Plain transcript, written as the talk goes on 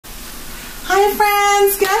Hi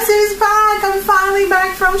friends, guess who's back? I'm finally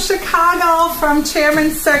back from Chicago, from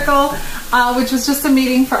Chairman's Circle, which was just a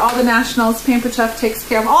meeting for all the nationals. Pampered Chef takes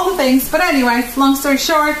care of all the things. But anyway, long story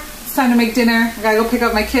short, it's time to make dinner. I gotta go pick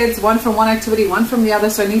up my kids, one from one activity, one from the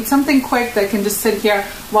other. So I need something quick that can just sit here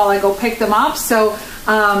while I go pick them up. So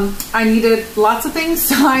I needed lots of things,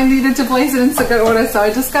 so I needed to place it in such good order. So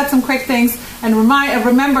I just got some quick things and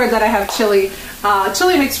remember that I have chili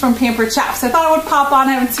mix from Pampered Chef. So I thought I would pop on.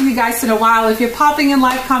 I haven't seen you guys in a while. If you're popping in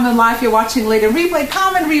live, comment live. If you're watching later, replay,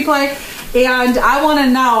 comment, replay. And I want to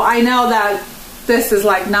know, I know that this is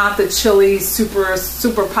like not the chili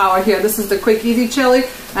super power here. This is the quick, easy chili.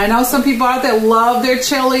 I know some people out there love their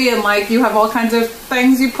chili and like you have all kinds of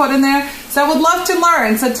things you put in there. So I would love to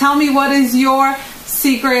learn. So tell me, what is your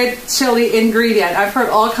secret chili ingredient? I've heard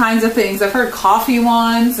all kinds of things. I've heard coffee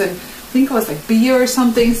ones, and I think it was like beer or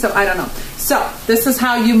something, so I don't know. So this is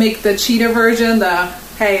how you make the cheetah version, the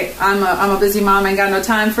hey, I'm a busy mom, I ain't got no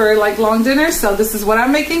time for like long dinners, so this is what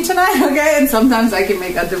I'm making tonight, okay? And sometimes I can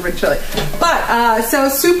make a different chili. But so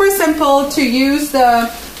super simple to use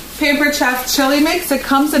the Pampered Chef chili mix. It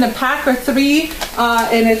comes in a pack of 3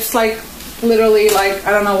 and it's like literally like,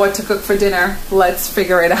 I don't know what to cook for dinner. Let's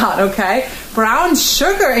figure it out, okay? Brown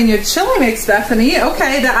sugar in your chili mix, Bethany.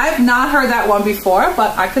 Okay, I've not heard that one before,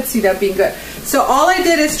 but I could see that being good. So all I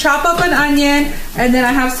did is chop up an onion, and then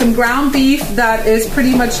I have some ground beef that is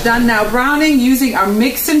pretty much done now browning using our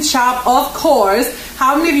mix and chop, of course.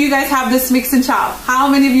 How many of you guys have this mix and chop? How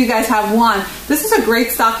many of you guys have one? This is a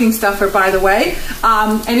great stocking stuffer, by the way.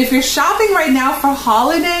 And if you're shopping right now for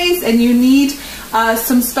holidays and you need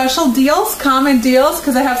some special deals, comment deals,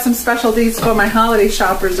 because I have some special deals for my holiday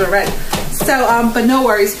shoppers already. So, but no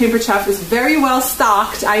worries, Pampered Chef is very well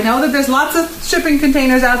stocked. I know that there's lots of shipping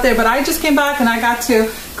containers out there, but I just came back and I got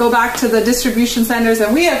to go back to the distribution centers,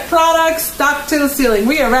 and we have products stocked to the ceiling.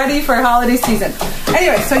 We are ready for holiday season.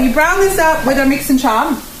 Anyway, so you brown this up with a mix and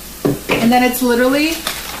chop, and then it's literally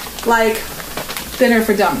like dinner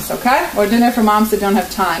for dummies, okay? Or dinner for moms that don't have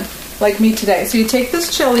time, like me today. So you take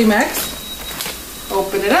this chili mix,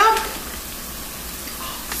 open it up,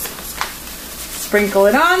 sprinkle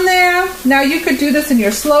it on there. Now you could do this in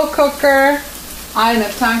your slow cooker. I didn't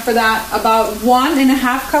have time for that. About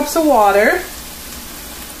 1.5 cups of water.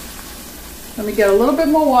 Let me get a little bit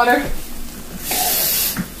more water.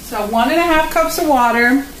 So 1.5 cups of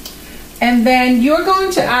water. And then you're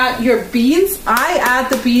going to add your beans. I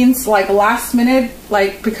add the beans like last minute,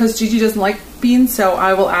 like because Gigi doesn't like beans, so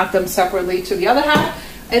I will add them separately to the other half.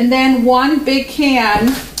 And then 1 big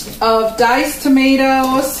can of diced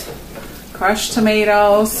tomatoes, crushed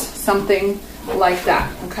tomatoes, something like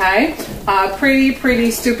that, okay? Pretty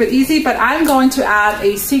stupid easy, but I'm going to add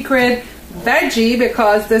a secret veggie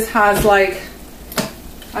because this has like,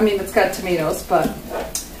 I mean, it's got tomatoes, but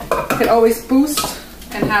you can always boost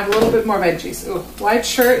and have a little bit more veggies. Ooh, white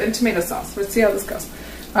shirt and tomato sauce. Let's see how this goes.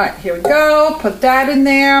 All right, here we go. Put that in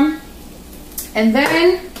there. And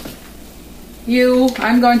then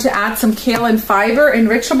I'm going to add some kale and fiber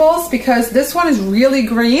enrichables because this one is really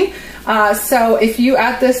green. So if you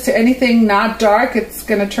add this to anything not dark, it's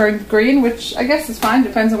gonna turn green, which I guess is fine,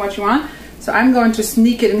 depends on what you want. So I'm going to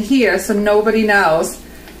sneak it in here so nobody knows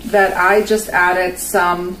that I just added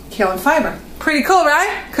some kale and fiber. Pretty cool,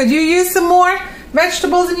 right? Could you use some more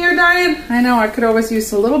vegetables in your diet? I know, I could always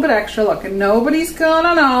use a little bit extra. Look, and nobody's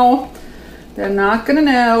gonna know. They're not gonna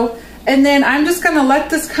know. And then I'm just gonna let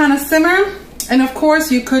this kind of simmer. And of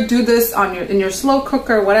course you could do this on in your slow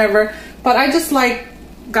cooker or whatever, but I just like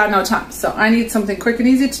got no time, so I need something quick and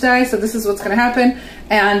easy today. So this is what's gonna happen.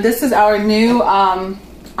 And this is our new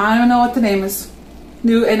I don't know what the name is,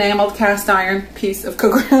 new enameled cast iron piece of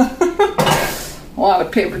cookware. A lot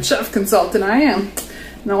of Pampered Chef consultant I am,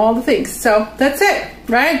 know all the things. So that's it,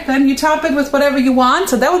 right? Then you top it with whatever you want.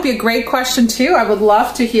 So that would be a great question too. I would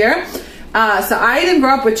love to hear. So I didn't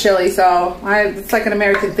grow up with chili, so it's like an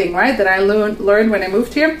American thing, right? That I learned when I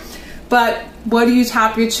moved here. But what do you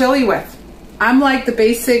top your chili with? I'm like the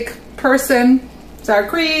basic person, sour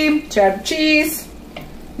cream, cheddar cheese,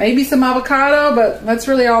 maybe some avocado, but that's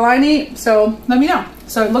really all I need. So let me know.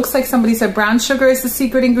 So it looks like somebody said brown sugar is the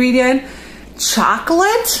secret ingredient.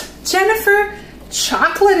 Chocolate, Jennifer?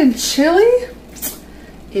 Chocolate and chili?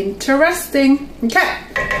 Interesting. Okay,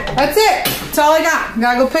 that's it. That's all I got. I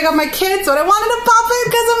gotta go pick up my kids, but I wanted to pop in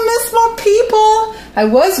because I miss more people. I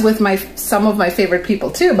was with some of my favorite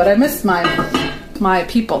people too, but I missed my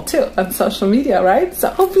people too on social media, right? So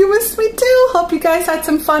hope you missed me too. Hope you guys had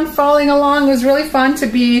some fun following along. It was really fun to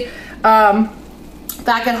be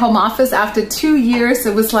back at home office after 2 years.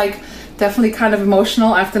 It was like definitely kind of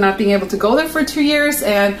emotional after not being able to go there for 2 years,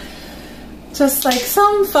 and just like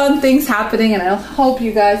some fun things happening, and I hope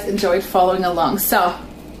you guys enjoyed following along. So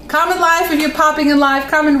comment live if you're popping in live,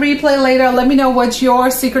 comment replay later. Let me know what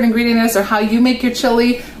your secret ingredient is or how you make your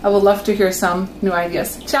chili. I would love to hear some new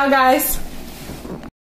ideas. Ciao guys.